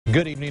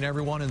Good evening,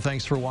 everyone, and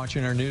thanks for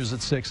watching our news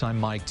at 6. I'm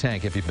Mike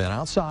Tank. If you've been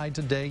outside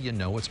today, you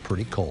know it's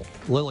pretty cold.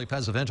 Lily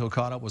Pezzavento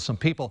caught up with some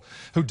people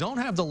who don't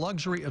have the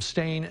luxury of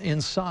staying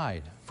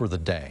inside for the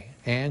day.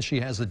 And she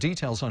has the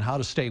details on how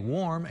to stay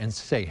warm and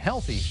stay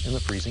healthy in the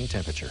freezing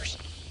temperatures.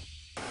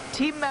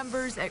 Team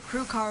members at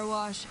Crew Car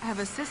Wash have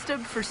a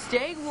system for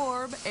staying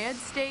warm and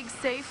staying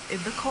safe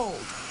in the cold.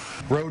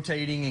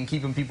 Rotating and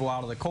keeping people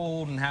out of the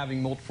cold and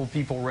having multiple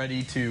people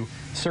ready to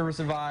service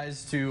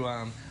advise to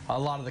a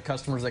lot of the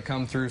customers that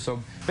come through.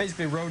 So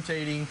basically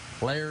rotating,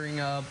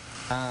 layering up,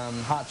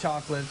 hot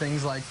chocolate,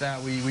 things like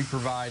that we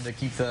provide to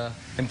keep the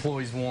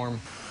employees warm.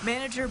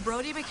 Manager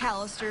Brody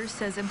McAllister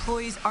says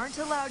employees aren't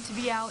allowed to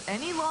be out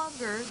any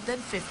longer than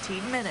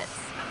 15 minutes.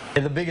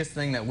 The biggest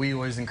thing that we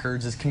always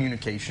encourage is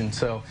communication.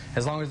 So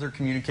as long as they're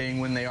communicating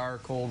when they are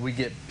cold, we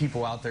get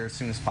people out there as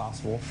soon as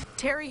possible.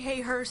 Terry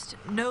Hayhurst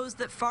knows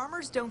that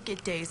farmers don't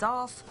get days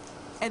off,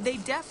 and they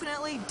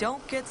definitely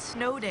don't get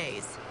snow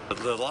days.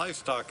 The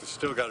livestock has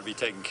still got to be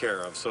taken care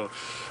of, so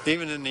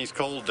even in these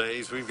cold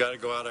days, we've got to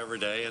go out every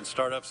day and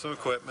start up some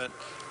equipment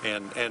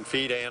and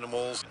feed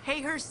animals.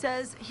 Hayhurst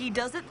says he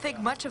doesn't think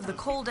much of the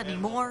cold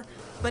anymore,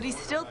 but he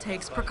still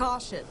takes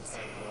precautions.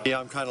 Yeah,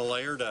 I'm kind of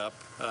layered up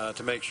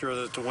to make sure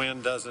that the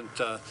wind doesn't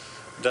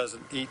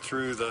eat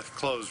through the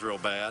clothes real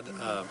bad.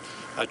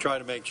 I try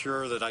to make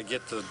sure that I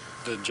get the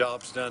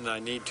jobs done that I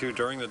need to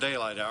during the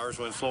daylight hours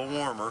when it's a little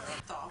warmer.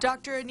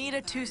 Dr.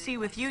 Anita Tusi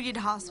with Union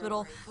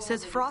Hospital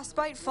says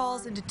frostbite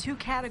falls into two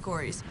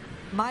categories,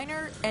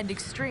 minor and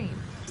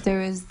extreme.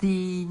 There is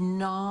the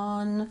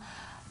non-severe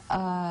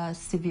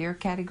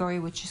category,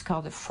 which is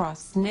called a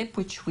frost nip,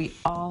 which we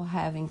all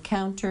have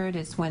encountered.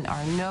 It's when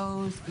our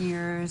nose,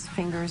 ears,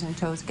 fingers, and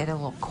toes get a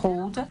little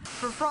cold.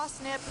 For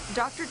frost nip,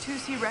 Dr.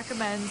 Tusi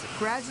recommends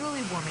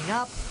gradually warming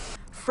up.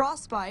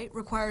 Frostbite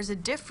requires a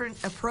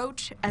different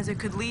approach as it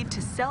could lead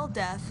to cell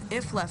death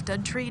if left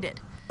untreated.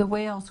 The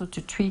way also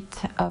to treat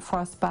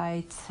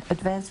frostbite,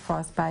 advanced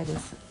frostbite,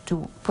 is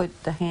to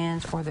put the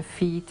hands or the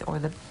feet or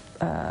the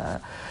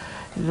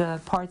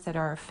parts that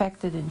are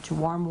affected into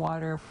warm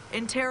water.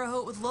 In Terre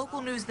Haute with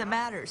local news that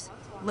matters,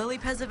 Lily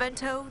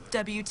Pezzavento,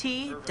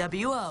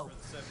 WTWO.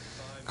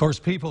 Of course,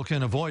 people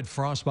can avoid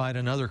frostbite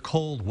and other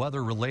cold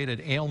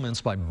weather-related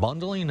ailments by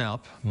bundling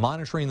up,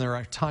 monitoring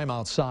their time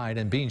outside,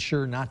 and being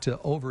sure not to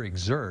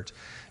overexert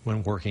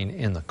when working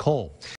in the cold.